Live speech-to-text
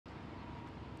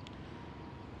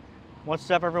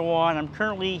What's up, everyone? I'm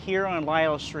currently here on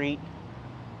Lytle Street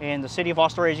in the city of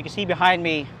Astoria. As you can see behind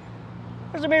me,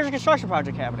 there's a major construction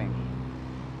project happening.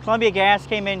 Columbia Gas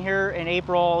came in here in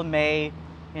April and May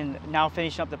and now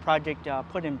finishing up the project,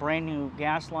 putting brand new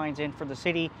gas lines in for the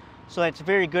city. So that's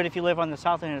very good if you live on the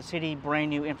south end of the city,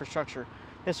 brand new infrastructure.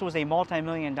 This was a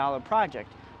multi-million-dollar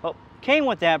project. But came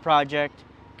with that project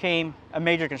came a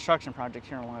major construction project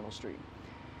here on Lytle Street.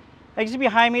 As you see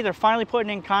behind me, they're finally putting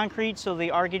in concrete, so they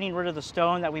are getting rid of the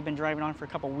stone that we've been driving on for a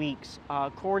couple weeks.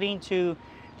 According to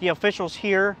the officials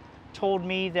here, told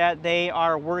me that they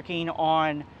are working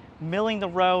on milling the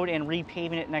road and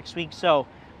repaving it next week. So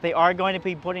they are going to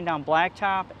be putting down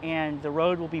blacktop, and the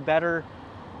road will be better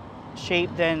shape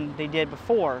than they did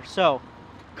before. So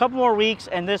a couple more weeks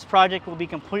and this project will be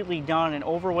completely done and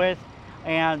over with,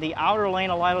 and the outer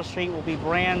lane of Lytle Street will be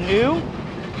brand new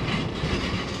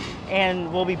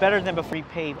and will be better than before. We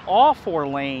pave all 4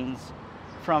 lanes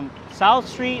from South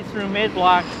Street through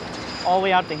mid-block all the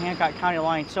way out to Hancock County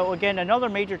line. So again, another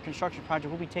major construction project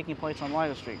will be taking place on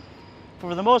Lytle Street.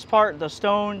 For the most part, the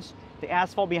stones, the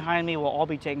asphalt behind me will all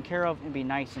be taken care of and be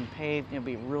nice and paved, and it'll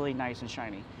be really nice and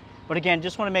shiny. But again,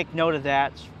 just want to make note of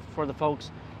that for the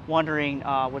folks wondering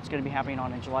what's going to be happening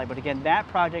on in July. But again, that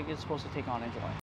project is supposed to take on in July.